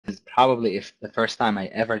probably if the first time I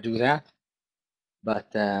ever do that, but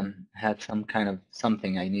had some kind of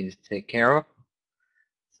something I needed to take care of.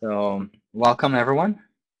 So welcome everyone.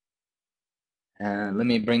 Let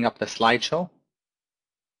me bring up the slideshow.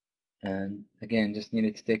 And again, just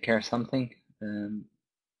needed to take care of something.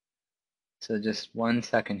 So just 1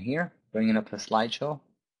 second here, bringing up the slideshow.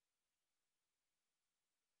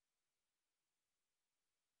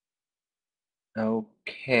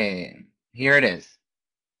 Okay, here it is.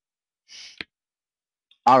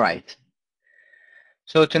 All right.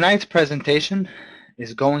 So tonight's presentation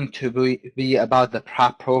is going to be about the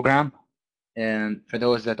prop program. And for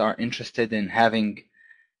those that are interested in having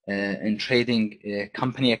in trading a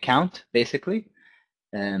company account, basically,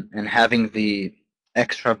 and having the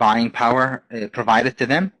extra buying power provided to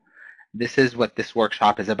them, this is what this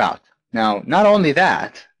workshop is about. Now, not only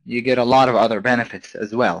that, you get a lot of other benefits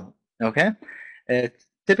as well. Okay,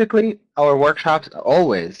 typically our workshops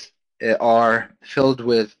always are filled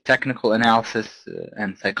with technical analysis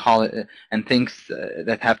and psychology and things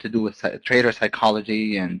that have to do with trader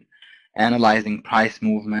psychology and analyzing price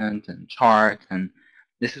movement and charts, and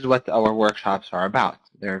this is what our workshops are about.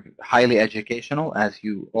 They're highly educational, as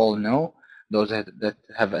you all know. Those that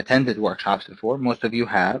have attended workshops before, most of you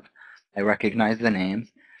have. I recognize the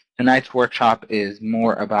names. Tonight's workshop is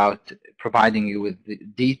more about providing you with the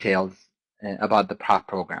details about the prop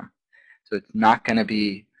program. So it's not going to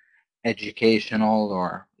be educational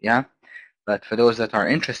or, yeah, but for those that are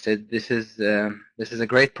interested, this is a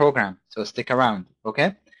great program. So stick around,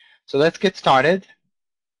 okay? So let's get started.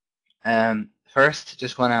 First,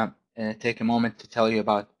 just want to take a moment to tell you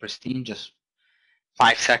about Pristine, just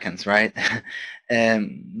 5 seconds, right?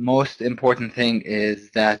 Most important thing is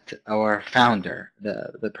that our founder,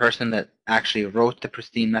 the person that actually wrote the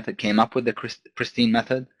Pristine method, came up with the Pristine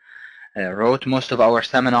method, wrote most of our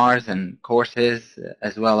seminars and courses,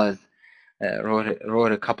 as well as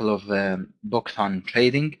wrote a couple of books on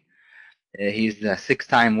trading. He's the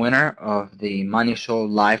 6-time winner of the Money Show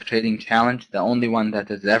Live Trading Challenge, the only one that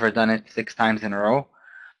has ever done it 6 times in a row.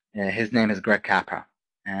 His name is Greg Capra,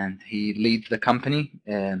 and he leads the company,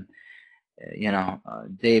 day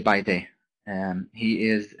by day. He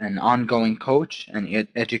is an ongoing coach and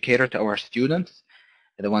educator to our students,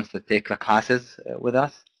 the ones that take the classes with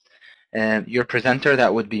us. Your presenter,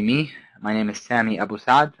 that would be me. My name is Sami Abu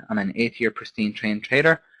Saad. I'm an 8-year Pristine trained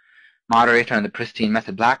trader, moderator in the Pristine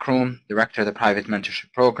Method Black Room, director of the private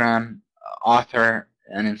mentorship program, author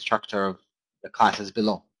and instructor of the classes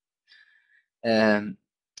below.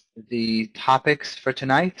 The topics for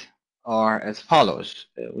tonight are as follows.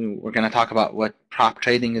 We're going to talk about what prop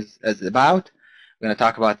trading is about. We're going to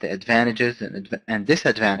talk about the advantages and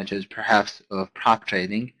disadvantages, perhaps, of prop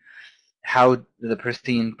trading, how the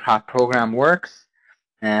Pristine prop program works,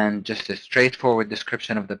 and just a straightforward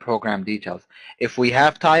description of the program details. If we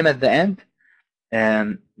have time at the end,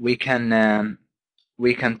 we can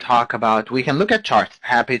look at charts.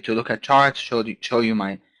 Happy to look at charts, show you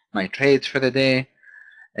my trades for the day.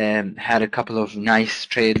 Had a couple of nice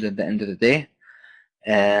trades at the end of the day.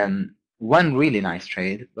 One really nice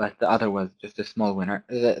trade, but the other was just a small winner.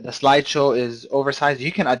 The slideshow is oversized.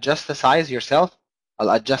 You can adjust the size yourself.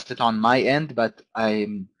 I'll adjust it on my end, but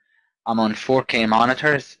I'm on 4K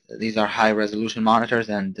monitors. These are high resolution monitors,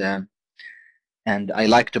 and I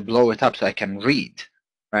like to blow it up so I can read,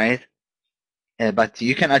 right? But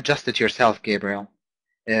you can adjust it yourself, Gabriel.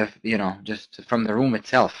 If just from the room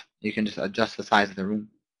itself, you can just adjust the size of the room.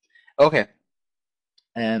 Okay.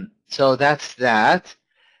 So that's that.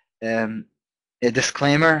 A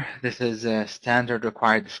disclaimer. This is a standard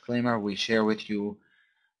required disclaimer. We share with you.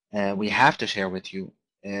 We have to share with you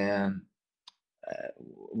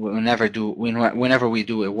whenever we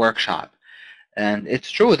do a workshop. And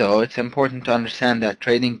it's true, though. It's important to understand that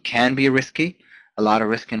trading can be risky. A lot of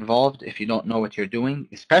risk involved if you don't know what you're doing,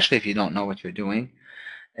 especially if you don't know what you're doing.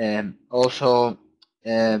 Also,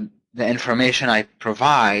 the information I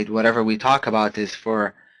provide, whatever we talk about, is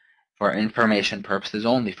for information purposes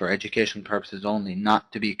only, for education purposes only,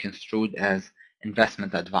 not to be construed as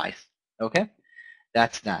investment advice. Okay?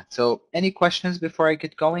 That's that. So any questions before I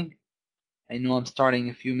get going? I know I'm starting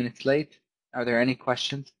a few minutes late. Are there any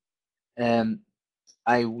questions?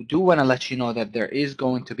 I do want to let you know that there is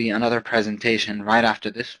going to be another presentation right after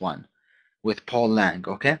this one with Paul Lang,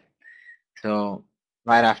 okay? So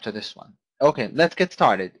right after this one. Okay, let's get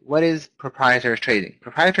started. What is proprietary trading?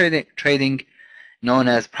 Proprietary trading, known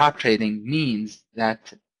as prop trading, means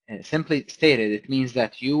that, simply stated, it means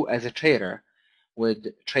that you as a trader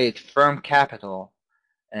would trade firm capital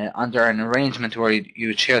under an arrangement where you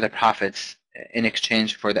would share the profits in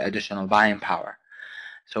exchange for the additional buying power.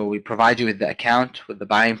 So we provide you with the account, with the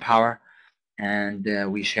buying power, and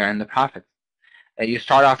we share in the profits. You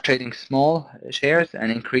start off trading small shares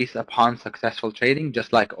and increase upon successful trading,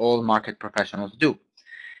 just like all market professionals do.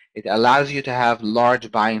 It allows you to have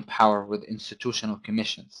large buying power with institutional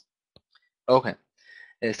commissions. Okay,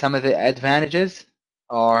 some of the advantages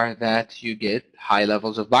are that you get high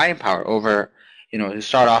levels of buying power over, you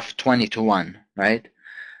start off 20 to 1, right?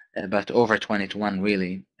 But over 20 to 1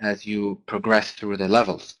 really as you progress through the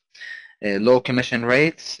levels. Low commission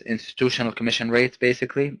rates, institutional commission rates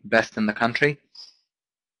basically, best in the country.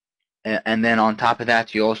 And then on top of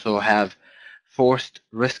that, you also have forced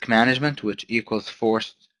risk management, which equals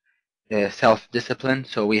forced self-discipline.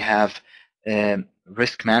 So we have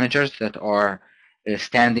risk managers that are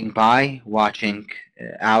standing by, watching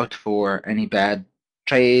out for any bad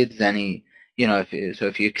trades,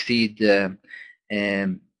 if you exceed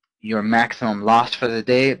your maximum loss for the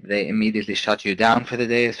day, they immediately shut you down for the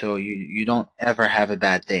day, so you don't ever have a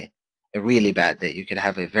bad day, a really bad day. You could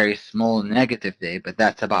have a very small negative day, but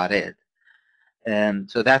that's about it.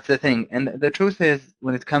 So that's the thing. And the truth is,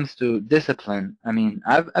 when it comes to discipline, I mean,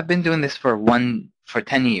 I've been doing this for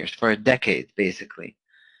 10 years, for a decade, basically.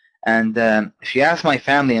 And if you ask my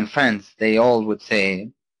family and friends, they all would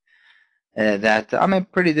say that I'm a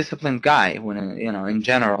pretty disciplined guy. When in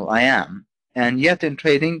general, I am. And yet, in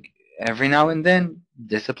trading, every now and then,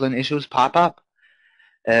 discipline issues pop up.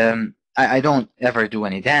 I don't ever do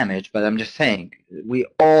any damage, but I'm just saying we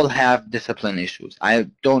all have discipline issues. I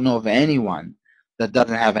don't know of anyone that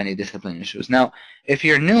doesn't have any discipline issues. Now, if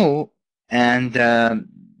you're new and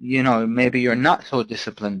maybe you're not so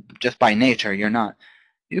disciplined just by nature, you're not,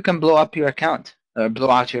 you can blow up your account or blow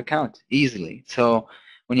out your account easily. So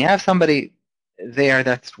when you have somebody there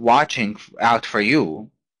that's watching out for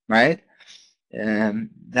you, right?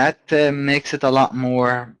 That makes it a lot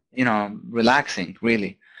more, relaxing,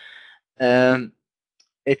 really.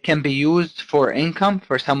 It can be used for income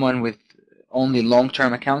for someone with only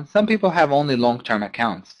long-term accounts. Some people have only long-term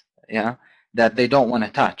accounts, yeah, that they don't want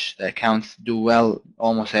to touch. The accounts do well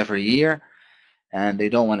almost every year, and they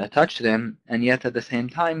don't want to touch them, and yet at the same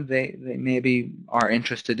time, they maybe are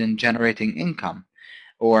interested in generating income.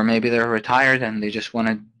 Or maybe they're retired and they just want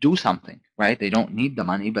to do something, right? They don't need the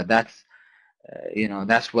money, but that's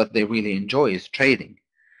what they really enjoy is trading,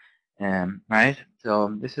 right?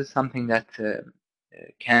 So this is something that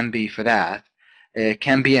can be for that. It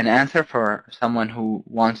can be an answer for someone who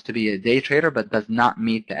wants to be a day trader but does not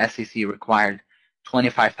meet the SEC required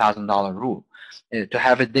 $25,000 rule. To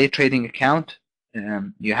have a day trading account,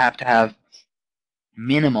 you have to have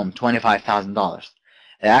minimum $25,000.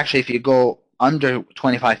 Actually, if you go under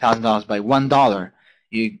 $25,000 by $1,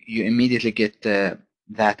 you immediately get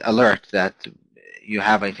that alert that you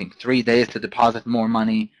have, I think, 3 days to deposit more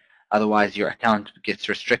money. Otherwise, your account gets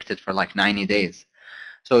restricted for like 90 days.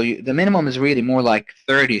 So the minimum is really more like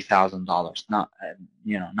 $30,000,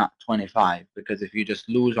 not 25, because if you just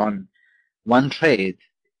lose on one trade,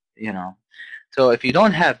 So if you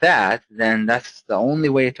don't have that, then that's the only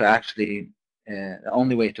way to actually, the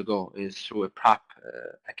only way to go is through a prop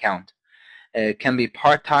account. It can be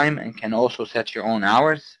part-time and can also set your own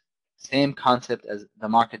hours. Same concept as the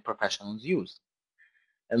market professionals use.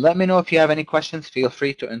 And let me know if you have any questions. Feel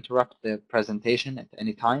free to interrupt the presentation at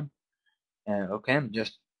any time. Okay, I'm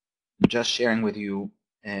just sharing with you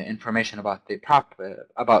information about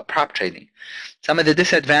prop trading. Some of the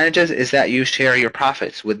disadvantages is that you share your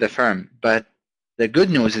profits with the firm, but the good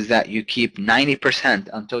news is that you keep 90%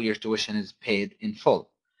 until your tuition is paid in full.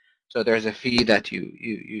 So there's a fee that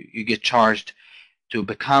you get charged to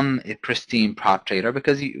become a pristine prop trader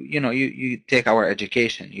because you take our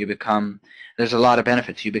education. There's a lot of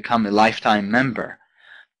benefits. You become a lifetime member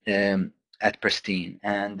at Pristine,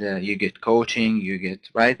 and you get coaching, you get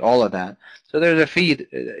all of that. So there's a fee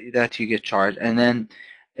that you get charged, and then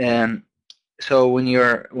so when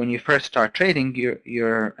you first start trading,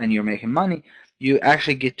 you're making money, you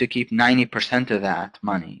actually get to keep 90% of that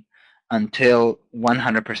money until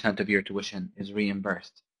 100% of your tuition is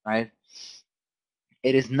reimbursed, right?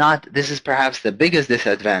 It is not. This is perhaps the biggest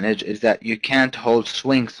disadvantage, is that you can't hold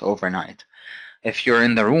swings overnight. If you're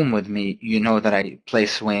in the room with me, you know that I play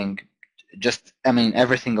swing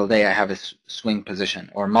every single day I have a swing position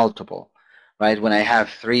or multiple, right? When I have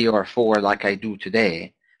 3 or 4 like I do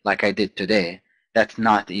today, like I did today, that's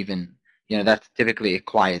not even, that's typically a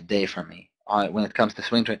quiet day for me when it comes to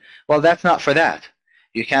swing trade. Well, that's not for that.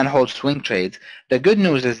 You can hold swing trades. The good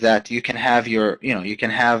news is that you can have you can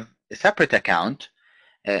have a separate account.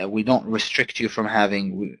 We don't restrict you from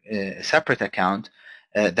having a separate account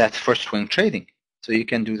that's for swing trading. So you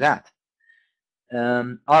can do that.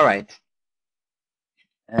 All right.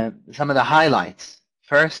 Some of the highlights.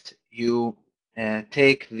 First, you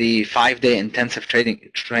take the 5-day intensive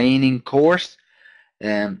training course,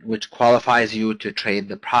 which qualifies you to trade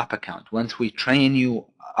the prop account. Once we train you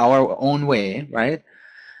our own way, right?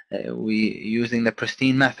 We using the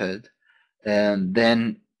Pristine method,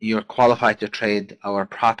 then you're qualified to trade our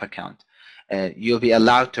prop account. You'll be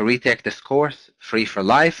allowed to retake this course free for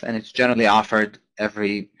life, and it's generally offered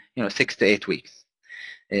every 6 to 8 weeks.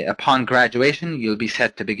 Upon graduation, you'll be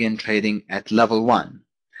set to begin trading at level 1.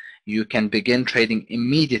 You can begin trading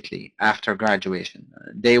immediately after graduation,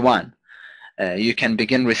 day 1. You can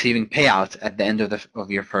begin receiving payouts at the end of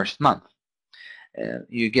your first month.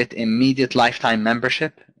 You get immediate lifetime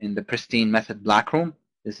membership in the Pristine Method Black Room.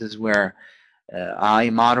 This is where I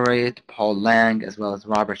moderate, Paul Lang, as well as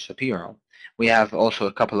Robert Shapiro. We have also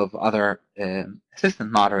a couple of other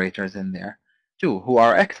assistant moderators in there too, who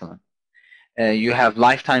are excellent. You have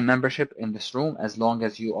lifetime membership in this room as long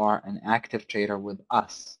as you are an active trader with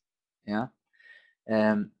us. Yeah.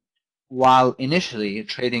 While initially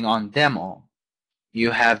trading on demo,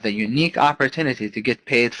 you have the unique opportunity to get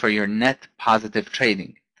paid for your net positive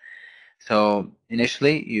trading. So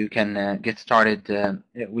initially, you can get started.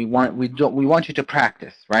 We want you to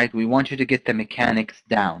practice, right? We want you to get the mechanics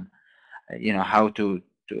down. How to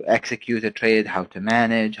execute a trade, how to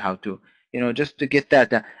manage, how to just to get that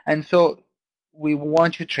down. And so we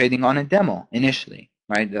want you trading on a demo initially,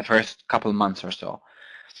 right? The first couple months or so.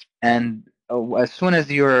 And as soon as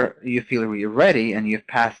you feel you're ready and you've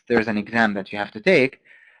passed, there's an exam that you have to take,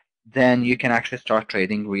 then you can actually start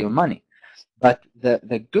trading real money. But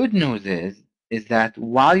the good news is that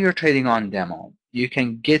while you're trading on demo, you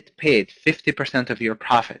can get paid 50% of your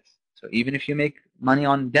profits. So even if you make money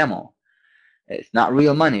on demo, it's not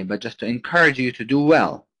real money, but just to encourage you to do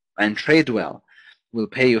well and trade well, we'll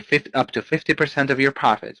pay you up to 50% of your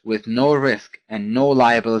profits with no risk and no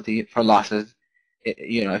liability for losses,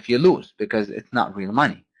 if you lose, because it's not real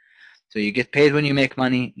money. So you get paid when you make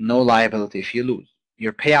money, no liability if you lose.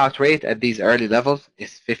 Your payout rate at these early levels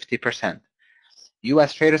is 50%.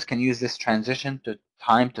 U.S. traders can use this transition to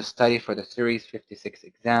time to study for the Series 56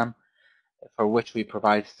 exam, for which we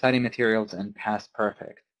provide study materials and pass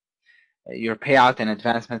perfect. Your payout and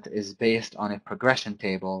advancement is based on a progression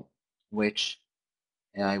table, which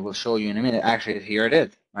I will show you in a minute. Actually, here it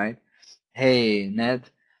is, right? Hey, Ned,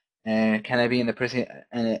 can I be in the prison?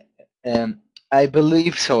 I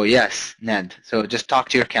believe so, yes, Ned. So just talk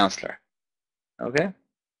to your counselor. Okay?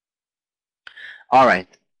 All right.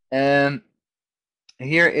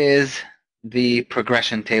 Here is the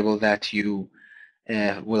progression table that you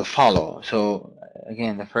will follow. So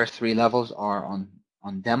again, the first 3 levels are on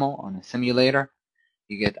demo, on a simulator.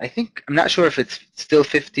 You get, I'm not sure if it's still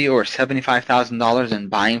 $50,000 or $75,000 in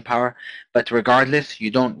buying power, but regardless, you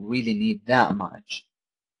don't really need that much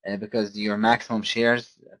because your maximum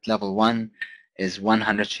shares at level 1 is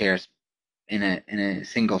 100 shares in a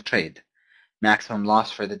single trade. Maximum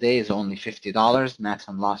loss for the day is only $50.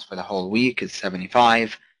 Maximum loss for the whole week is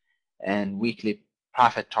 $75, and weekly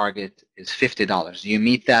profit target is $50. You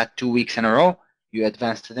meet that 2 weeks in a row, you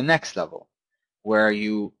advance to the next level, where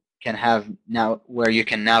you can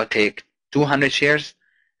now take 200 shares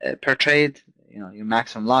per trade. Your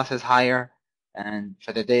maximum loss is higher, and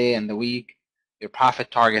for the day and the week, your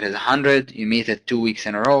profit target is 100. You meet it 2 weeks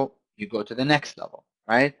in a row, you go to the next level,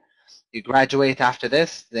 right? You graduate after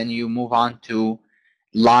this, then you move on to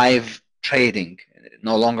live trading,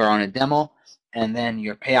 no longer on a demo, and then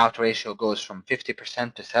your payout ratio goes from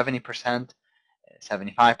 50% to 70%,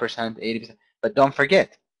 75%, 80%. But don't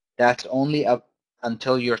forget, that's only up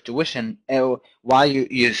until your tuition, until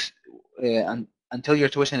your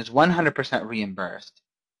tuition is 100% reimbursed.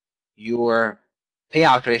 Your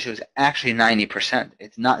payout ratio is actually 90%.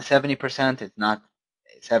 It's not 70%. It's not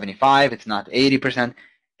 75%. It's not 80%.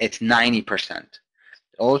 It's 90%.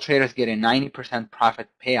 All traders get a 90% profit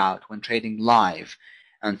payout when trading live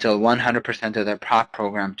until 100% of their prop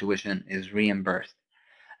program tuition is reimbursed.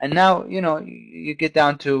 And now, you get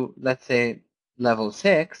down to, let's say, level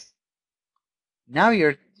 6. Now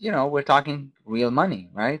we're talking real money,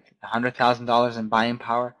 right? $100,000 in buying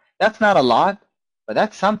power. That's not a lot, but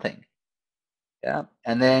that's something. Yeah.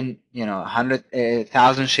 And then,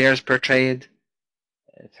 100,000 shares per trade,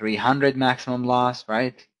 300 maximum loss,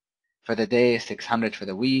 right? For the day, 600 for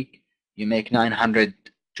the week. You make 900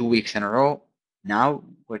 2 weeks in a row. Now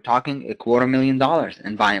we're talking $250,000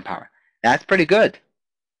 in buying power. That's pretty good.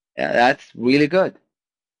 Yeah, that's really good.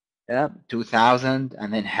 Yeah, 2,000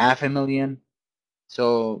 and then $500,000.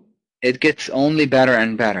 So it gets only better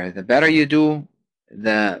and better. The better you do,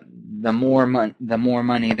 the more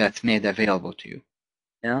money that's made available to you,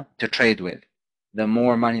 to trade with. the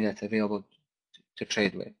more money that's available to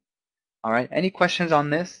trade with. All right. Any questions on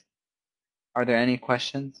this? Are there any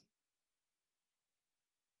questions?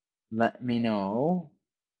 Let me know.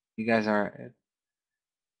 You guys are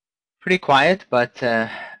pretty quiet, but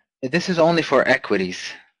this is only for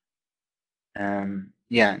equities.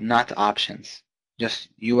 Yeah, not options. Just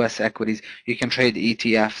U.S. equities. You can trade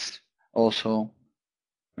ETFs also,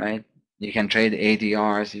 right? You can trade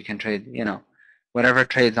ADRs. You can trade, whatever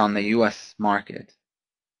trades on the U.S. market,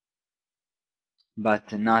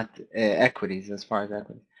 but not equities as far as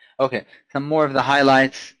equities. Okay, some more of the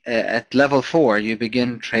highlights. At level 4, you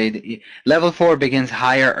begin trade. Level 4 begins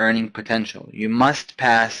higher earning potential. You must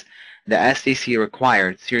pass the SEC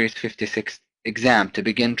required Series 56 exam to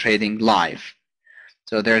begin trading live.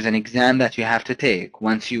 So there's an exam that you have to take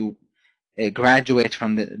once you graduate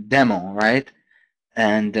from the demo, right?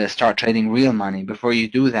 And start trading real money. Before you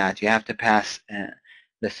do that, you have to pass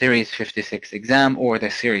the Series 56 exam or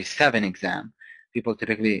the Series 7 exam. People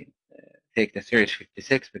typically take the Series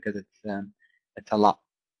 56 because it's a lot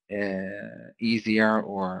easier,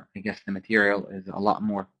 or I guess the material is a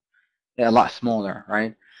lot smaller,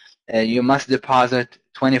 right? You must deposit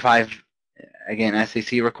 25, again,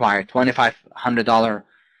 SEC required, $2,500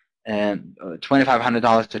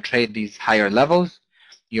 $2,500 to trade these higher levels.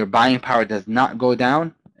 Your buying power does not go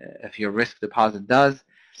down if your risk deposit does.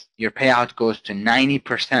 Your payout goes to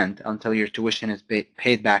 90% until your tuition is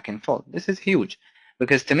paid back in full. This is huge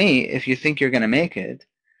because to me, if you think you're going to make it,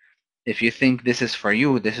 if you think this is for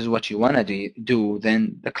you, this is what you want to do,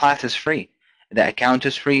 then the class is free. The account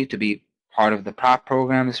is free. To be part of the prop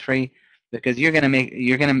program is free because you're going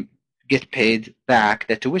to get paid back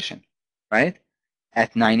the tuition, right?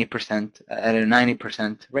 At 90%, at a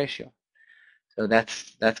 90% ratio. So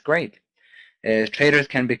that's great. Traders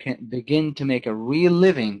can begin to make a real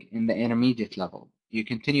living in the intermediate level. You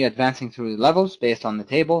continue advancing through the levels based on the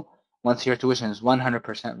table. Once your tuition is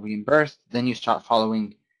 100% reimbursed, then you start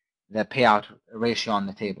following the payout ratio on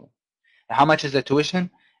the table. How much is the tuition?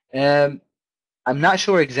 I'm not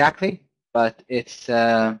sure exactly, but it's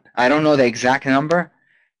I don't know the exact number,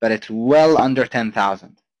 but it's well under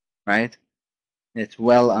 10,000, right? It's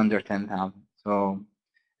well under 10,000. So,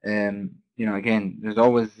 again, there's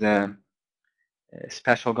always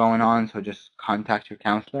special going on, so just contact your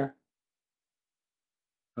counselor.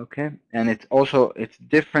 Okay, and it's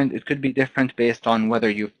different. It could be different based on whether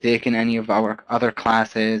you've taken any of our other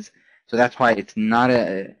classes. So that's why it's not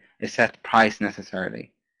a set price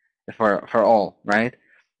necessarily for all, right?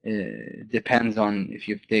 It depends on if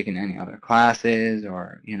you've taken any other classes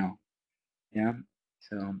or, yeah.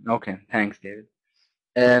 So, okay, thanks, David.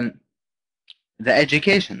 The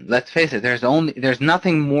education, let's face it, there's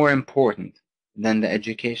nothing more important than the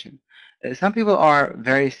education. Some people are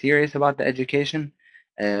very serious about the education,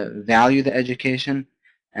 value the education,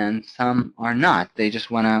 and some are not. They just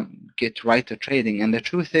want to get right to trading. And the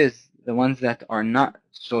truth is, the ones that are not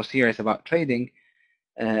so serious about trading,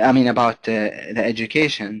 about the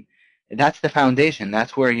education, that's the foundation.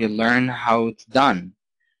 That's where you learn how it's done.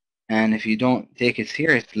 And if you don't take it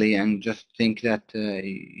seriously and just think that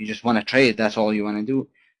you just want to trade, that's all you want to do,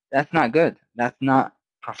 that's not good. That's not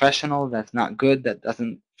professional. That's not good. That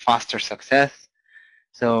doesn't foster success.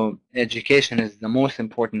 So education is the most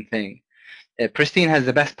important thing. Pristine has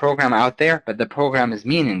the best program out there, but the program is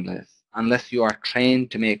meaningless unless you are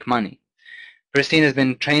trained to make money. Pristine has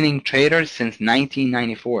been training traders since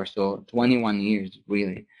 1994, so 21 years,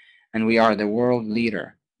 really, and we are the world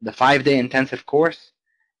leader. The 5-day intensive course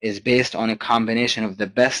is based on a combination of the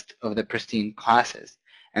best of the Pristine classes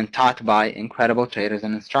and taught by incredible traders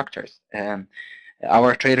and instructors.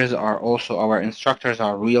 Our instructors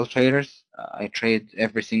are real traders. I trade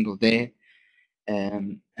every single day.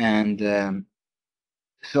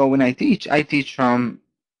 So when I teach from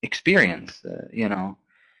experience,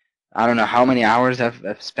 I don't know how many hours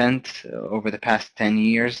I've spent over the past 10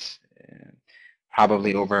 years,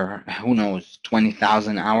 probably over, who knows,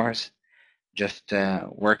 20,000 hours just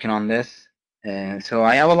working on this. So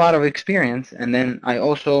I have a lot of experience, and then I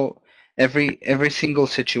also, every single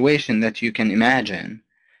situation that you can imagine,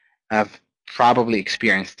 I've probably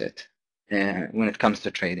experienced it when it comes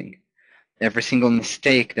to trading. Every single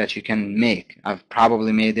mistake that you can make, I've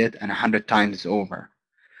probably made it 100 times over.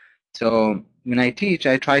 So when I teach,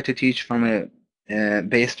 I try to teach from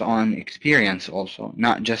based on experience also,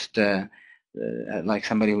 not just like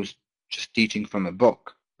somebody who's just teaching from a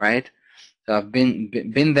book, right? So I've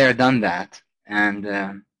been there, done that,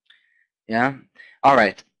 and yeah. All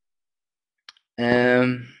right.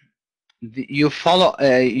 You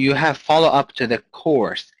have follow up to the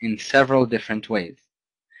course in several different ways.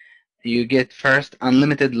 you get first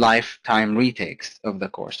unlimited lifetime retakes of the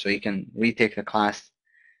course. So you can retake the class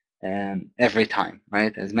every time,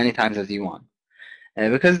 right? As many times as you want.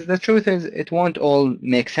 Because the truth is, it won't all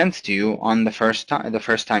make sense to you on the first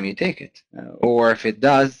time you take it. Or if it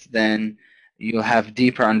does, then you'll have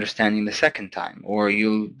deeper understanding the second time, or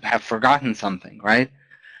you'll have forgotten something, right?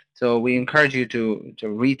 So we encourage you to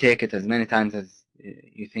retake it as many times as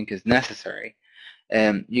you think is necessary.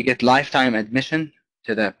 You get lifetime admission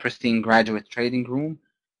to the Pristine Graduate Trading Room,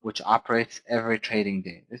 which operates every trading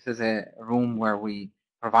day. This is a room where we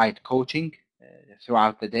provide coaching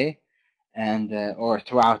throughout the day and or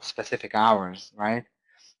throughout specific hours, right?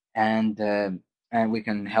 And and we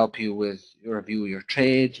can help you with review your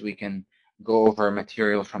trades. We can go over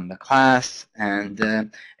material from the class,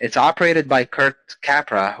 and it's operated by Kurt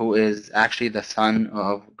Capra, who is actually the son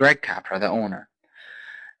of Greg Capra, the owner.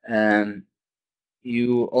 Um,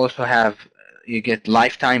 you also have you get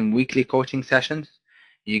lifetime weekly coaching sessions.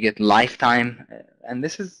 You get lifetime, and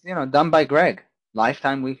this is done by Greg.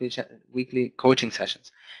 Lifetime weekly coaching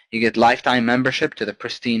sessions. You get lifetime membership to the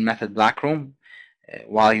Pristine Method Black Room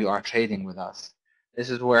while you are trading with us. This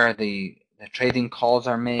is where the trading calls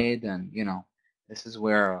are made, and this is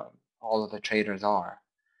where all of the traders are.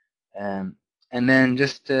 Um, and then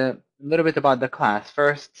just a little bit about the class.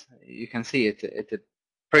 First, you can see it's a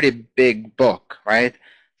pretty big book, right?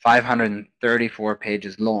 534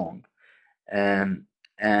 pages long. Um,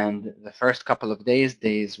 and the first couple of days,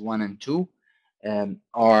 days 1 and 2,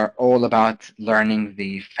 are all about learning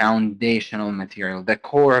the foundational material. The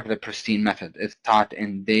core of the Pristine method is taught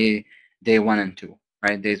in day 1 and 2,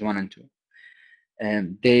 right? Days 1 and 2.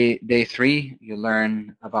 Day 3, you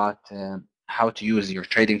learn about how to use your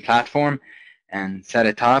trading platform and set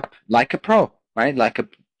it up like a pro, right? Like a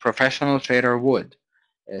professional trader would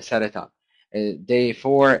set it up. Day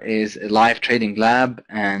 4 is a live trading lab,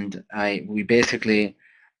 and we basically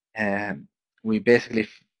uh, we basically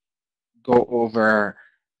go over.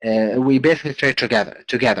 We basically trade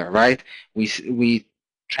together, right? We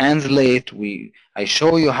translate. I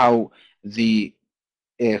show you how the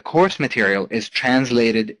course material is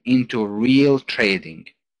translated into real trading,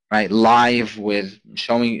 right? Live with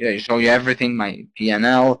show you everything, my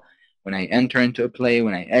P&L, when I enter into a play,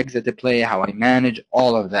 when I exit a play, how I manage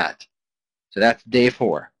all of that. So that's day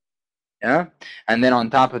 4. Yeah, and then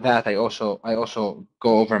on top of that, I also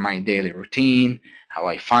go over my daily routine, how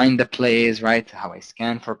I find the plays, right? How I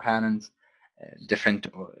scan for patterns, different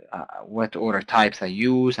what order types I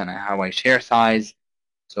use, and how I share size.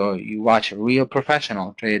 So you watch a real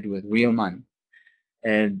professional trade with real money.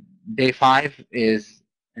 And day 5 is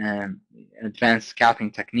advanced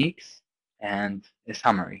scalping techniques and a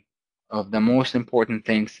summary of the most important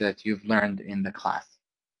things that you've learned in the class.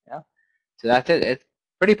 Yeah. So that's it. It's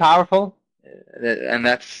pretty powerful, and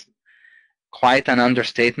that's quite an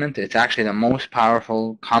understatement. It's actually the most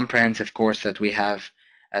powerful, comprehensive course that we have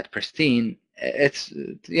at Pristine. It's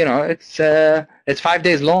 5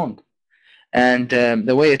 days long, and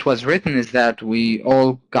the way it was written is that we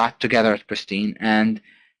all got together at Pristine and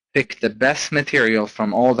picked the best material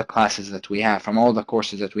from all the classes that we have, from all the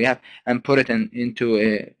courses that we have, and put it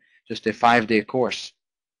into just a 5-day course.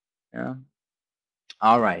 Yeah.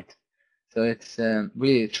 All right. So it's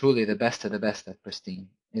really truly the best of the best at Pristine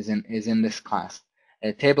is in this class.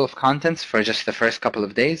 A table of contents for just the first couple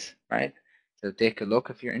of days, right? So take a look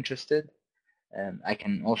if you're interested. I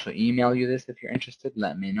can also email you this if you're interested.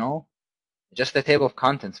 Let me know. Just the table of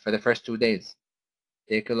contents for the first 2 days.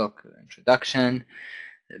 Take a look. Introduction,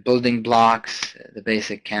 building blocks. The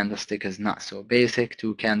basic candlestick is not so basic.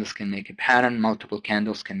 2 candles can make a pattern. Multiple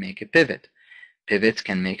candles can make a pivot. Pivots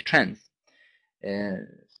can make trends.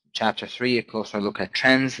 Chapter 3, a closer look at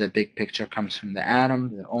trends. The big picture comes from the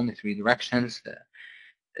atom. The only 3 directions. The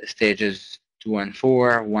stages 2 and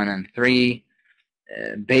 4, 1 and 3.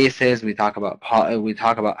 Bases. We talk about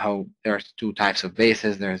how there's 2 types of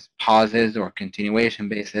bases. There's pauses or continuation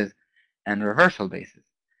bases, and reversal bases.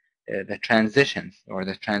 The transitions or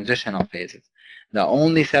the transitional phases. The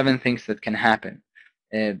only 7 things that can happen.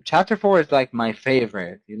 Chapter 4 is like my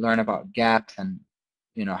favorite. You learn about gaps and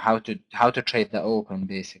how to trade the open,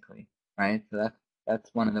 basically, right? So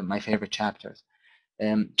that's one of my favorite chapters.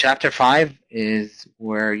 Chapter 5 is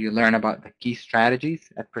where you learn about the key strategies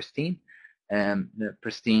at Pristine, the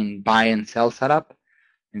Pristine buy and sell setup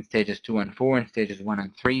in stages 2 and 4, and stages 1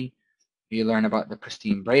 and 3. You learn about the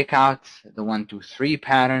Pristine breakouts, the 1-2-3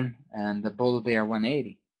 pattern, and the bull bear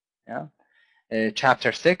 180. Yeah.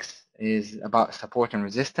 Chapter 6 is about support and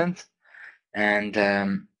resistance,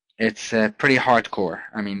 and it's pretty hardcore.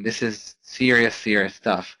 I mean, this is serious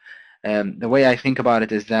stuff. The way I think about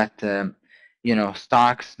it is that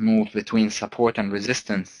stocks move between support and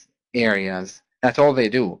resistance areas. That's all they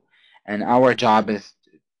do. And our job is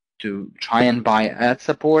to try and buy at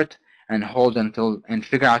support and hold until and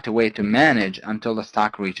figure out a way to manage until the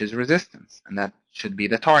stock reaches resistance. And that should be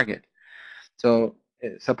the target. So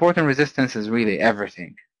support and resistance is really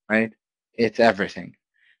everything, right? It's everything.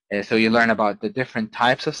 So you learn about the different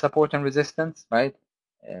types of support and resistance, right?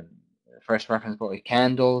 Um, First reference point,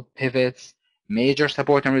 candle, pivots, major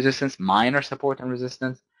support and resistance, minor support and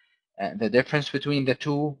resistance, the difference between the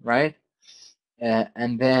two, right?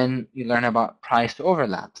 And then you learn about price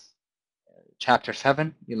overlaps. Chapter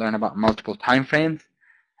 7, you learn about multiple time frames.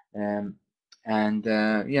 Um, and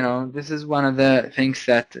this is one of the things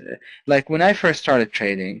that, like when I first started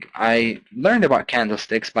trading, I learned about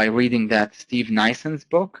candlesticks by reading that Steve Nison's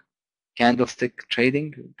book, Candlestick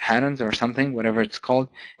Trading Patterns or something, whatever it's called.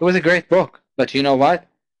 It was a great book, but you know what?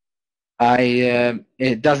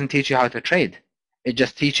 It doesn't teach you how to trade. It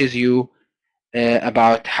just teaches you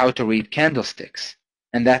about how to read candlesticks,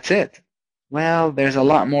 and that's it. Well, there's a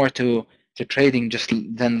lot more to trading just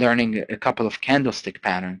than learning a couple of candlestick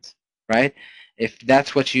patterns, right? If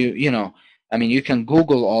that's what I mean, you can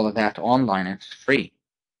Google all of that online. It's free,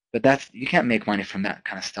 but you can't make money from that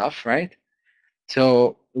kind of stuff, right?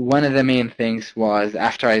 So one of the main things was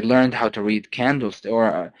after I learned how to read candlesticks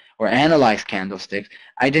or analyze candlesticks,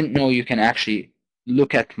 I didn't know you can actually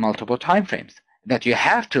look at multiple time frames. That you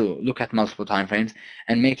have to look at multiple time frames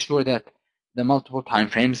and make sure that the multiple time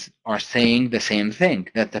frames are saying the same thing.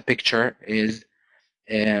 That the picture is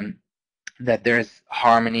that there's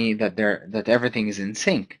harmony, that everything is in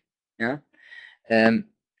sync. Yeah. Um,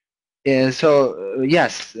 so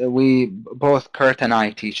yes, we both Kurt and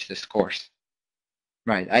I teach this course.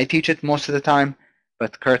 Right. I teach it most of the time,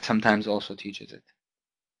 but Kurt sometimes also teaches it.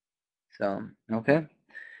 So, okay.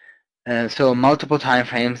 So multiple time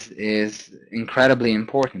frames is incredibly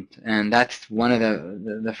important, and that's one of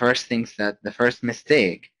the first things the first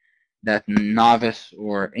mistake that novice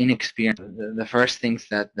or inexperienced the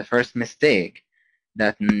first mistake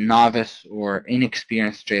that novice or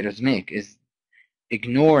inexperienced traders make is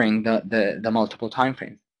ignoring the multiple time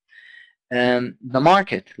frames. The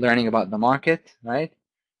market, learning about the market, right?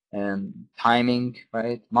 Timing,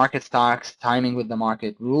 right? Market stocks, timing with the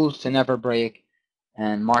market, rules to never break,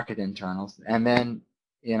 and market internals. And then,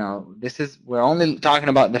 we're only talking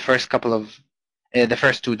about the first the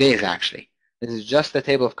first 2 days actually. This is just the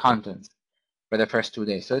table of contents for the first 2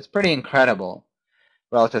 days. So it's pretty incredible.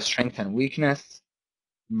 Relative strength and weakness,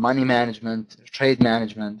 money management, trade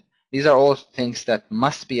management. These are all things that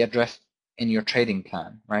must be addressed in your trading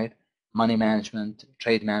plan, right? Money management,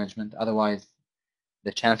 trade management. Otherwise,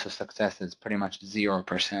 the chance of success is pretty much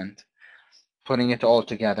 0%. Putting it all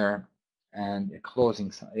together and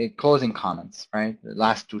closing comments, right? The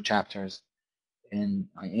last two chapters in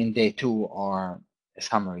day 2 are a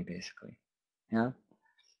summary, basically. Yeah.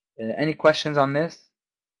 Any questions on this?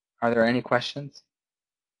 Are there any questions?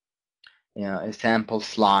 A sample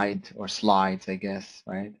slide or slides, I guess,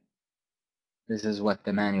 right? This is what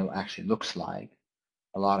the manual actually looks like.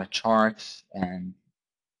 A lot of charts and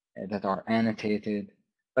that are annotated,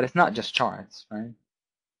 but it's not just charts, right?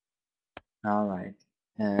 All right.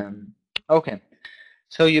 Okay.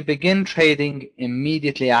 So you begin trading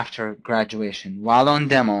immediately after graduation. While on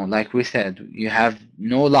demo, like we said, you have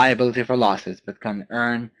no liability for losses, but can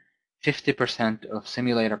earn 50% of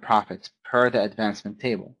simulator profits per the advancement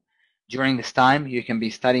table. During this time, you can be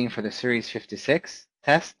studying for the Series 56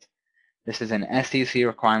 test. This is an SEC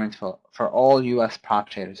requirement for all U.S. prop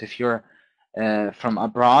traders. If you're from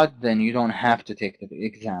abroad, then you don't have to take the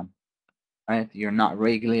exam, right? You're not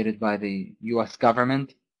regulated by the U.S.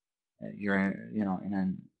 government. You're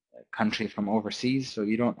in a country from overseas, so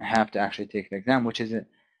you don't have to actually take the exam, which is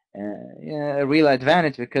a real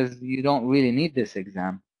advantage because you don't really need this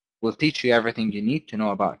exam. We'll teach you everything you need to know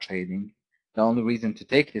about trading. The only reason to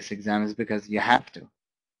take this exam is because you have to.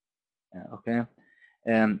 Okay.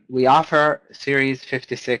 We offer Series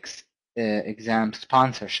 56 exam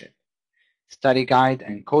sponsorship, study guide,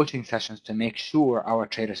 and coaching sessions to make sure our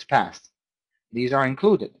traders pass. These are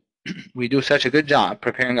included. We do such a good job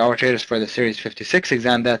preparing our traders for the Series 56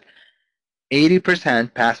 exam that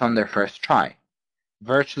 80% pass on their first try,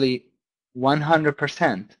 virtually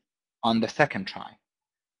 100% on the second try.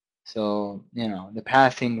 So, the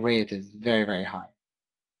passing rate is very, very high.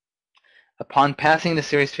 Upon passing the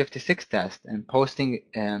Series 56 test and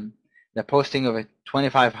the posting of a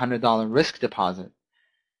 $2,500 risk deposit,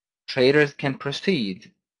 traders can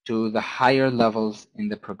proceed to the higher levels in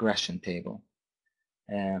the progression table,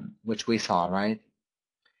 which we saw, right?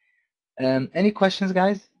 Any questions,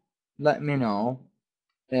 guys? Let me know.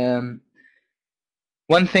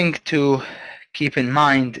 One thing to keep in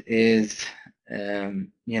mind is,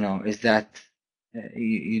 is that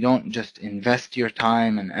you don't just invest your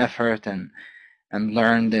time and effort and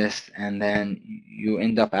learn this, and then you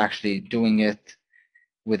end up actually doing it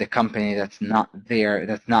with a company that's not there,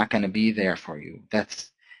 that's not going to be there for you.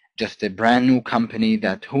 That's just a brand new company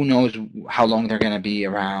that who knows how long they're going to be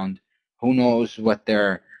around, who knows what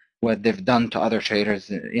they've done to other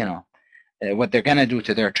traders, what they're going to do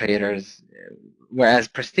to their traders. Whereas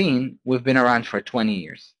Pristine, we've been around for 20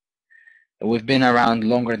 years. We've been around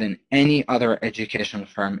longer than any other educational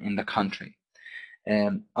firm in the country.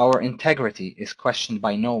 Our integrity is questioned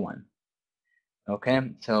by no one. Okay,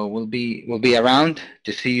 so we'll be around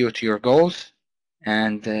to see you to your goals,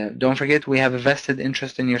 and don't forget we have a vested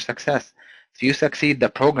interest in your success. If you succeed, the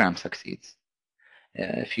program succeeds.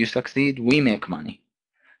 If you succeed, we make money.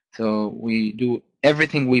 So we do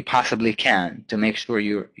everything we possibly can to make sure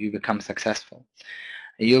you become successful.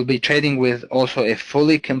 You'll be trading with also a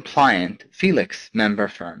fully compliant Felix member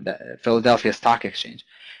firm, the Philadelphia Stock Exchange,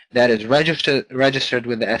 that is registered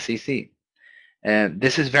with the SEC.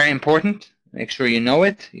 This is very important. Make sure you know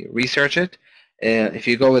it, you research it. If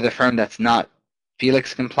you go with a firm that's not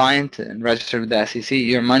Felix compliant and registered with the SEC,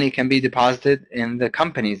 your money can be deposited in the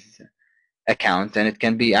company's account, and it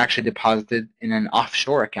can be actually deposited in an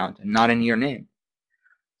offshore account and not in your name.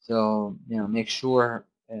 So, make sure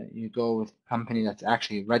you go with a company that's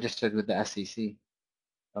actually registered with the SEC.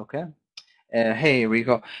 Okay. Hey,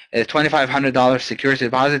 Rico, $2,500 security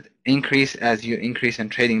deposit increase as you increase in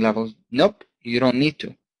trading levels. Nope, you don't need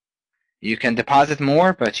to. You can deposit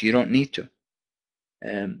more, but you don't need to.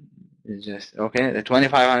 It's just okay. The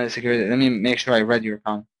 2,500 security. Let me make sure I read your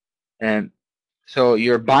account. So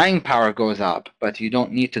your buying power goes up, but you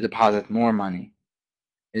don't need to deposit more money.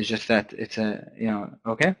 It's just that it's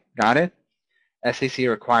okay, got it. SEC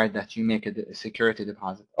required that you make a security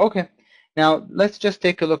deposit. Okay, now let's just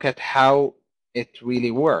take a look at how it really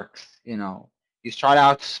works. You start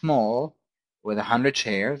out small with 100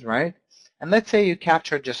 shares, right? And let's say you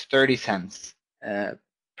capture just 30 cents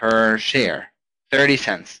per share, 30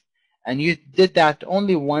 cents, and you did that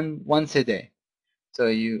only once a day. So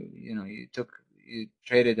you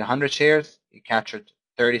traded 100 shares, you captured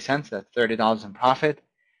 30 cents. That's $30 in profit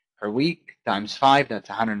per week times 5. That's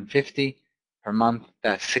 150 per month.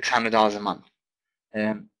 That's $600 a month.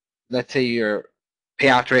 Let's say your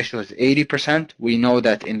payout ratio is 80%. We know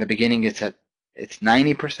that in the beginning it's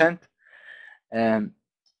 90%.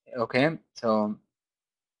 Okay,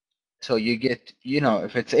 so you get,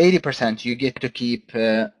 if it's 80%, you get to keep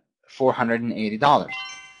 $480,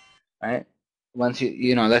 right? Once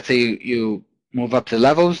let's say you move up the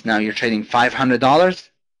levels, now you're trading $500.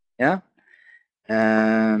 Yeah.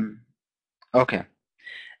 Okay.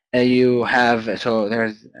 You have, so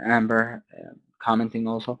there's Amber commenting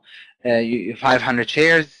also. You 500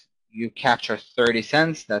 shares, you capture 30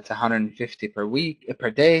 cents. That's 150 per week, per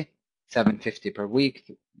day, 750 per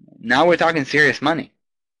week. Now we're talking serious money.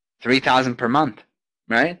 3,000 per month,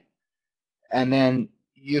 right? And then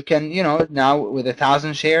you can, now with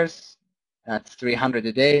 1,000 shares, that's 300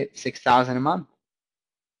 a day, 6,000 a month.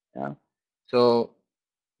 Yeah. So,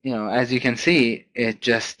 as you can see, it's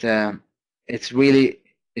just a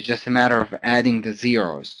matter of adding the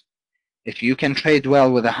zeros. If you can trade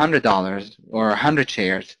well with $100 or 100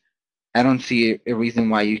 shares, I don't see a reason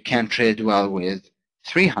why you can't trade well with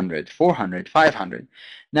 300, 400, 500.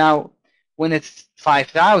 Now, when it's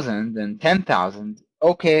 5,000 and 10,000,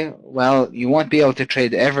 okay, well, you won't be able to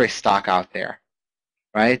trade every stock out there,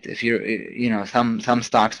 right? If some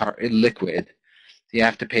stocks are illiquid, so you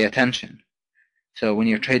have to pay attention. So when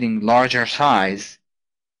you're trading larger size,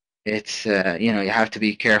 it's you have to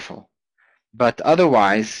be careful. But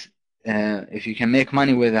otherwise, if you can make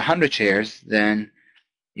money with 100 shares, then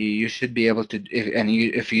you should be able to.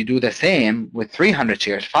 If you do the same with 300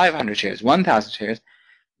 shares, 500 shares, 1,000 shares,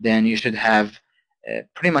 then you should have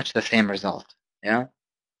pretty much the same result. Yeah.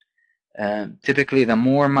 Typically, the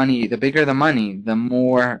more money, the bigger the money, the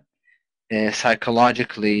more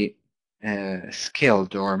psychologically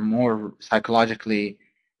skilled or more psychologically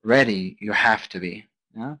ready you have to be.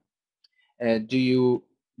 Yeah. Do you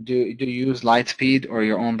use Lightspeed or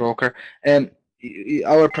your own broker?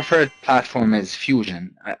 Our preferred platform is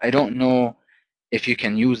Fusion. I don't know if you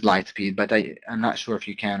can use Lightspeed, but I'm not sure if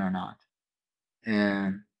you can or not.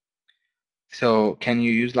 So can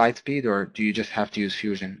you use Lightspeed, or do you just have to use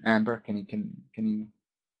Fusion? Amber, can you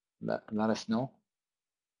let us know?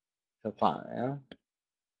 So far, yeah.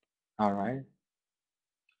 All right.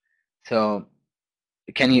 So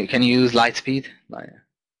can you use Lightspeed?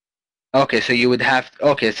 Okay, so you would have.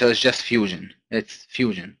 Okay, so it's just Fusion. It's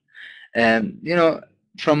Fusion.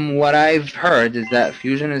 from what I've heard is that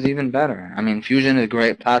Fusion is even better. I mean, Fusion is a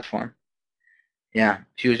great platform. Yeah,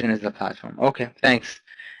 Fusion is the platform. Okay, thanks.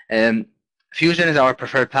 Um, Fusion is our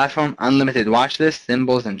preferred platform. Unlimited watch lists,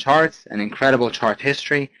 symbols, and charts, an incredible chart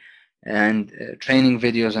history, and training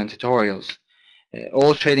videos and tutorials.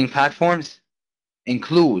 All trading platforms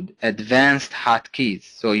include advanced hotkeys,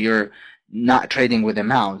 so you're not trading with a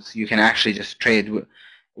mouse. You can actually just trade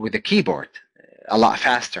with a keyboard a lot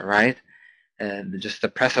faster, right? Just the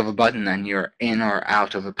press of a button and you're in or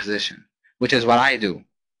out of a position, which is what I do,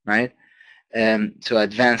 right? So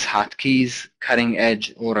advanced hotkeys, cutting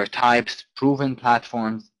edge order types, proven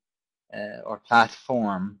platforms or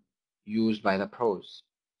platform used by the pros.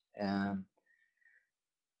 Um,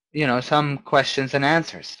 some questions and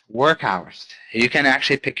answers. Work hours. You can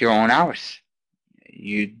actually pick your own hours.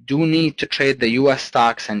 You do need to trade the US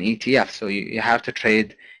stocks and ETFs. So you have to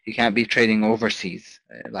trade, you can't be trading overseas,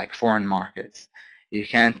 like foreign markets. You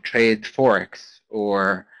can't trade Forex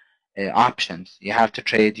or options. You have to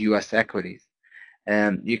trade US equities.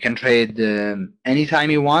 You can trade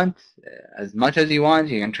anytime you want, as much as you want.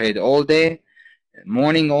 You can trade all day,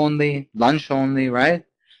 morning only, lunch only, right?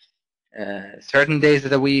 Certain days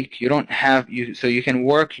of the week, you don't have so you can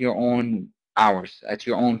work your own hours at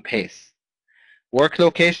your own pace. Work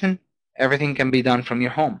location, everything can be done from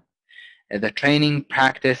your home. The training,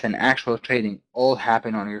 practice, and actual trading all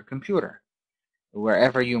happen on your computer,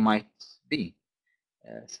 wherever you might be.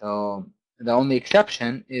 So the only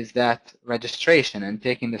exception is that registration and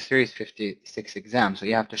taking the Series 56 exam. So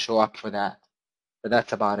you have to show up for that. But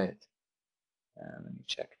that's about it. Let me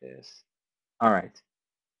check this. All right.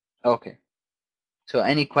 Okay. So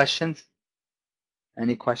any questions?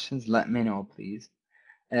 Any questions? Let me know, please.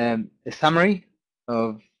 A summary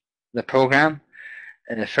of the program.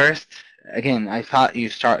 First, again, I thought you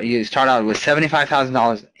start out with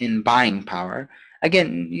 $75,000 in buying power.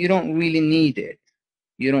 Again, you don't really need it.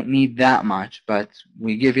 You don't need that much, but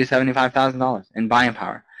we give you $75,000 in buying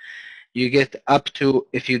power. You get up to,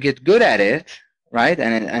 if you get good at it, right,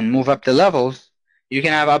 and move up the levels, you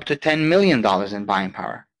can have up to $10 million in buying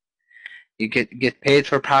power. You get paid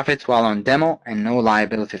for profits while on demo and no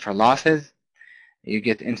liability for losses. You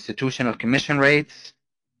get institutional commission rates.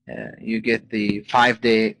 You get the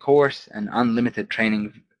 5-day course and unlimited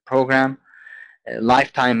training program.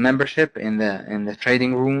 Lifetime membership in the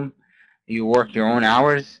trading room. You work your own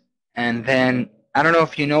hours. And then, I don't know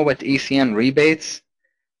if you know what ECN rebates,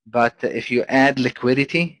 but if you add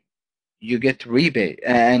liquidity, you get rebate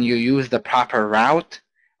and you use the proper route,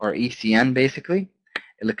 or ECN basically,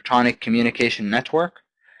 electronic communication network,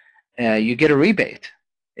 you get a rebate.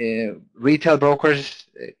 Retail brokers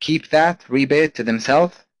keep that rebate to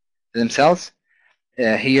themselves.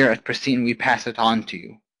 Here at Pristine, we pass it on to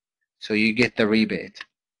you, so you get the rebate.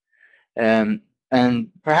 And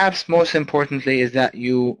perhaps most importantly is that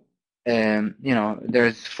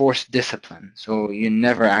there's forced discipline, so you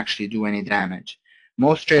never actually do any damage.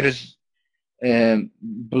 Most traders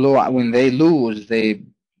blow out when they lose. They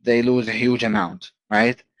lose a huge amount,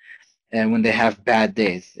 right? And when they have bad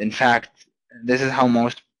days. In fact, this is how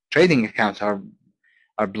most trading accounts are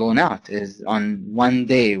blown out, is on one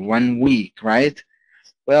day, 1 week, right?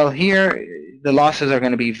 Well, here the losses are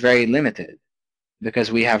going to be very limited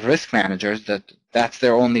because we have risk managers that's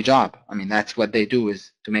their only job. I mean, that's what they do,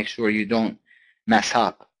 is to make sure you don't mess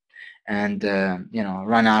up and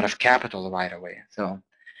run out of capital right away. So,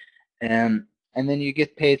 and then you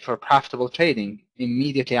get paid for profitable trading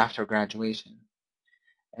immediately after graduation.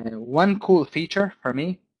 One cool feature for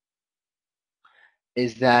me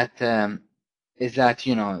is that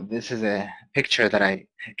this is a picture that I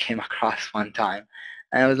came across one time,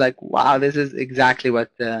 and I was like, wow, this is exactly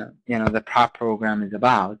what the prop program is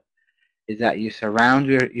about. Is that you surround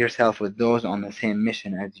yourself with those on the same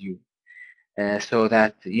mission as you, so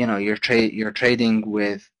that you're trading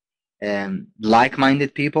with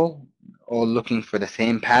like-minded people, all looking for the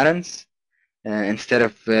same patterns, instead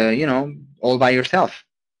of all by yourself.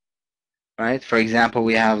 Right? For example,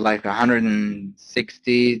 we have like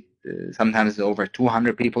 160, sometimes over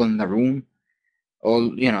 200 people in the room. All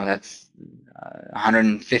that's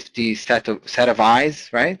 150 set of eyes,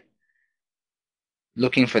 right?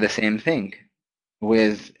 Looking for the same thing,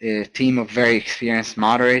 with a team of very experienced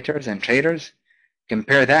moderators and traders.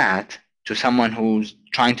 Compare that to someone who's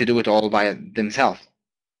trying to do it all by themselves,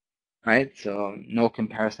 right? So no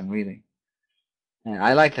comparison really. And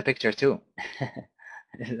I like the picture too.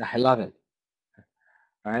 I love it.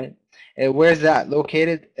 All right. Where's that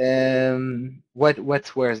located?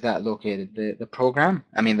 Where is that located? The program?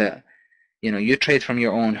 I mean, you trade from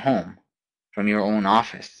your own home, from your own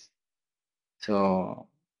office. So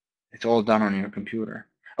It's all done on your computer.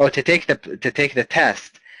 Oh, to take the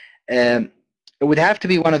test, it would have to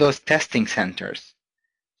be one of those testing centers.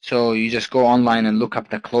 So you just go online and look up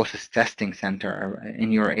the closest testing center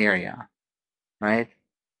in your area, right?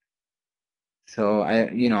 So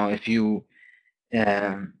if you,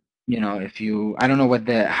 I don't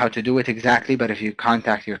know how to do it exactly, but if you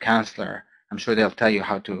contact your counselor, I'm sure they'll tell you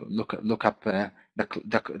how to look up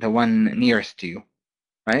the one nearest to you,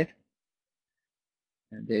 right?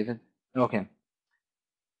 David? Okay.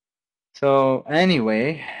 So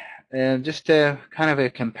anyway, just a kind of a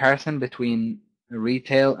comparison between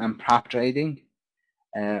retail and prop trading.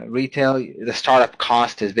 Retail, the startup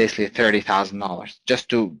cost is basically $30,000 just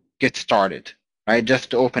to get started, right?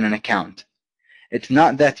 Just to open an account. It's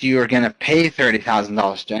not that you're going to pay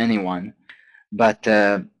 $30,000 to anyone, but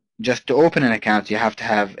just to open an account, you have to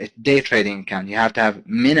have a day trading account. You have to have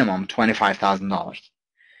minimum $25,000.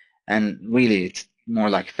 And really, it's more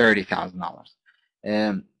like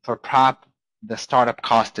 $30,000. For prop, the startup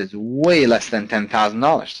cost is way less than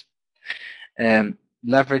 $10,000.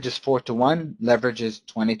 Leverage is 4 to 1, leverage is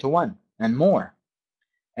 20 to 1, and more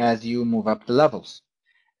as you move up the levels.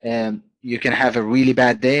 You can have a really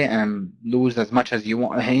bad day and lose as much as you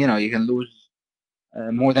want. You can lose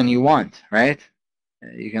more than you want, right?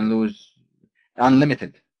 You can lose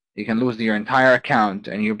unlimited. You can lose your entire account,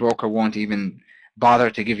 and your broker won't even bother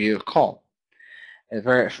to give you a call.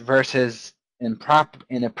 Versus in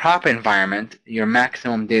a prop environment, your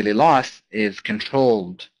maximum daily loss is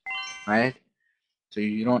controlled, right? So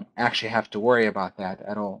you don't actually have to worry about that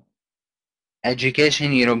at all.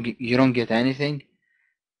 Education, you don't get anything.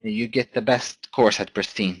 You get the best course at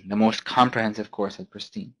Pristine, the most comprehensive course at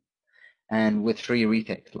Pristine, and with free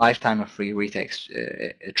retakes, lifetime of free retakes.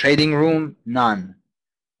 A trading room, none.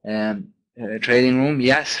 A trading room,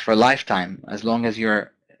 yes, for lifetime, as long as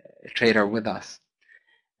you're a trader with us.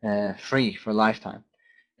 Free for lifetime.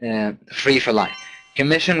 Free for life.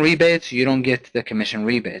 Commission rebates, you don't get the commission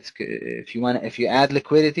rebates. If you add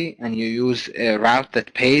liquidity and you use a route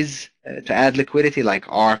that pays to add liquidity, like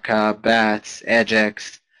ARCA, BATS,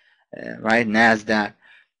 EDGX, right, NASDAQ,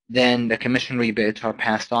 then the commission rebates are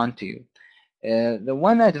passed on to you. The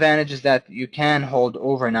one advantage is that you can hold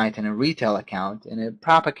overnight in a retail account. In a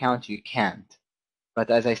prop account, you can't. But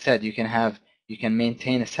as I said, you can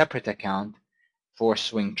maintain a separate account for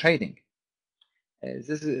swing trading. Is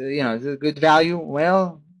this a good value?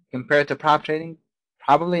 Well, compared to prop trading,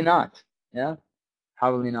 probably not. Yeah,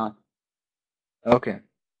 probably not. Okay.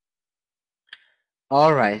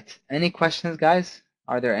 All right. Any questions, guys?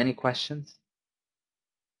 Are there any questions?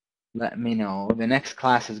 Let me know. The next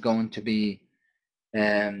class is going to be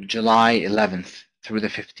July 11th through the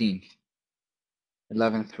 15th.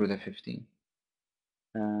 11th through the 15th.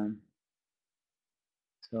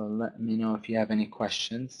 So let me know if you have any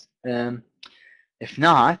questions. If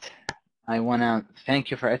not, I want to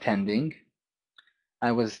thank you for attending.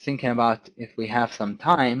 I was thinking about if we have some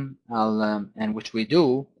time, and which we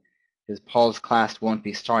do, because Paul's class won't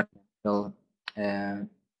be starting until,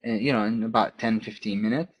 in about 10-15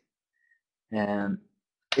 minutes.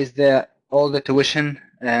 Is all the tuition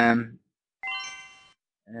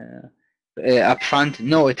up front?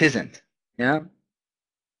 No, it isn't. Yeah.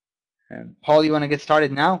 Paul, you want to get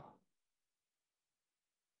started now?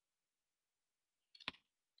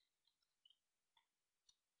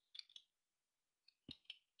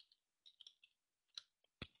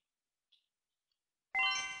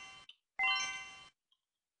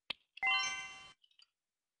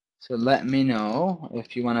 So let me know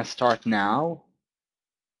if you want to start now.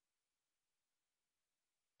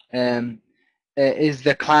 Is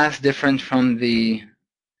the class different from you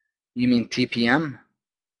mean TPM?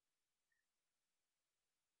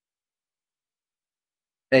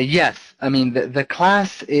 Yes, I mean the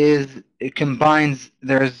class it combines.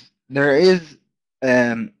 There is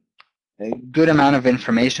a good amount of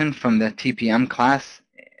information from the TPM class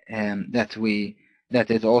that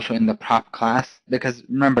is also in the prop class, because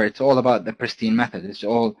remember, it's all about the Pristine method.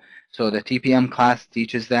 So the TPM class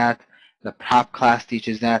teaches that, the prop class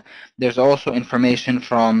teaches that. There's also information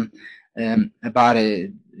from about a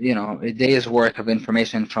day's worth of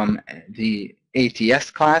information from the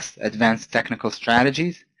ATS class, Advanced Technical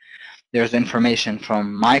Strategies. There's information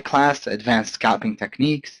from my class, Advanced Scalping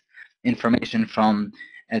Techniques, information from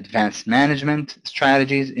Advanced Management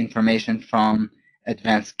Strategies, information from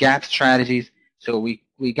Advanced Gap Strategies. So we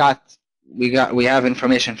have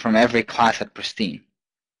information from every class at Pristine.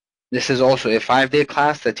 This is also a 5-day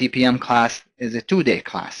class. The TPM class is a 2-day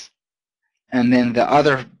class. And then the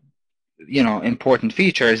other important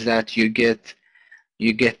feature is that you get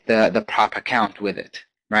the prop account with it,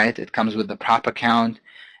 right? It comes with the prop account.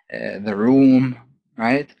 the room,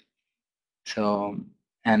 right? So,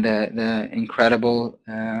 and the incredible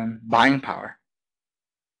buying power.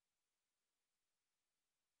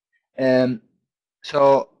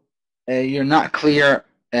 So you're not clear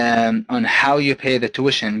on how you pay the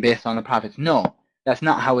tuition based on the profits. No, that's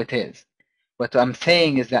not how it is. What I'm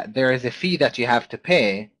saying is that there is a fee that you have to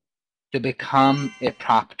pay to become a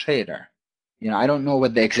prop trader. I don't know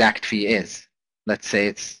what the exact fee is. Let's say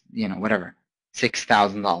it's, whatever,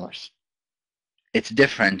 $6,000. It's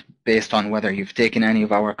different based on whether you've taken any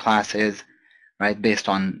of our classes, right? Based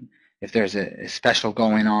on if there's a special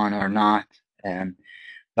going on or not.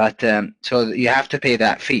 But so you have to pay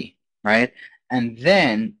that fee, right? And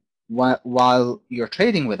then while you're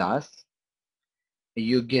trading with us,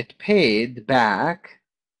 you get paid back.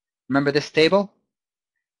 Remember this table?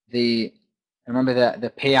 Remember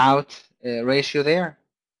the payout ratio there?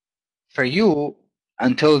 For you,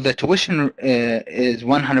 until the tuition is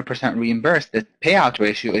 100% reimbursed, the payout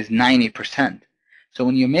ratio is 90%. So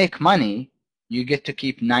when you make money, you get to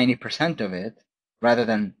keep 90% of it rather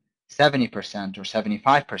than 70% or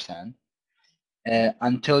 75%.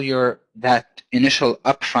 Until that initial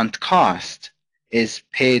upfront cost is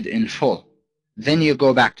paid in full. Then you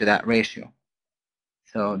go back to that ratio.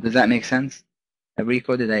 So does that make sense?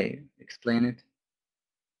 Rico, did I explain it?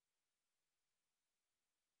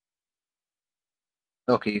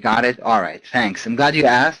 Okay, you got it? All right, thanks. I'm glad you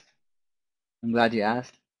asked.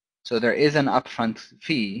 So there is an upfront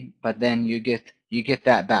fee, but then you get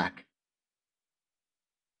that back.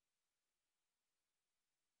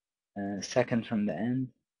 Second from the end.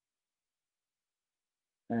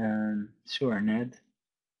 Sure, Ned.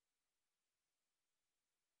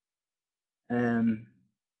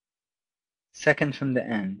 Second from the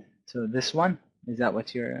end. So this one, is that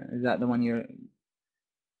the one you're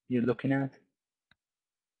looking at?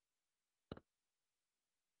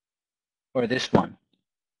 Or this one?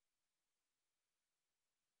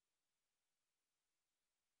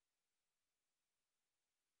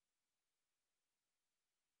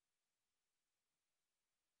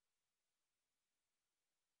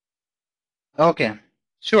 Okay,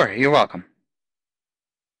 sure, you're welcome.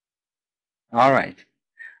 All right,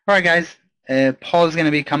 guys. Paul's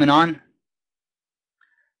gonna be coming on,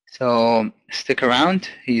 so stick around.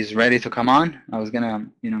 He's ready to come on. I was gonna,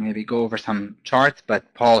 maybe go over some charts,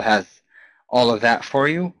 but Paul has all of that for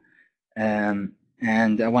you. And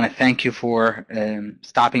I want to thank you for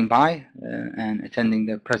stopping by and attending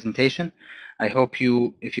the presentation. I hope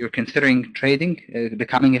if you're considering trading,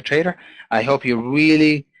 becoming a trader, I hope you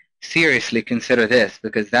really seriously consider this,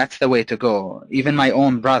 because that's the way to go. Even my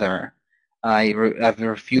own brother, I've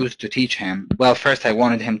refused to teach him. Well, first I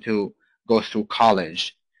wanted him to go through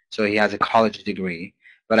college, so he has a college degree,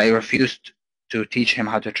 but I refused to teach him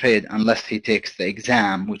how to trade unless he takes the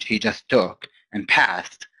exam, which he just took and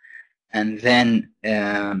passed. And then,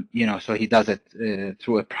 so he does it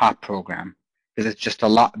through a prop program, because it's just a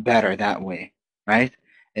lot better that way, right?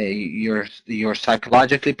 You're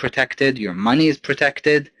psychologically protected, your money is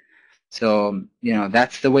protected. So,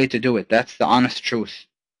 that's the way to do it. That's the honest truth.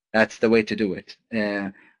 That's the way to do it.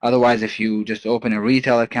 Otherwise, if you just open a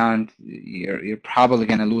retail account, you're probably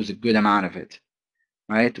going to lose a good amount of it,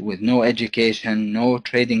 right? With no education, no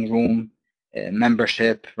trading room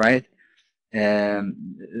membership, right?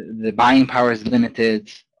 The buying power is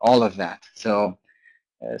limited, all of that. So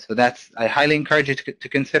I highly encourage you to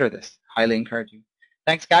consider this. Highly encourage you.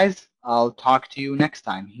 Thanks, guys. I'll talk to you next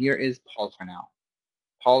time. Here is Paul for now.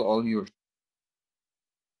 Paul, all yours.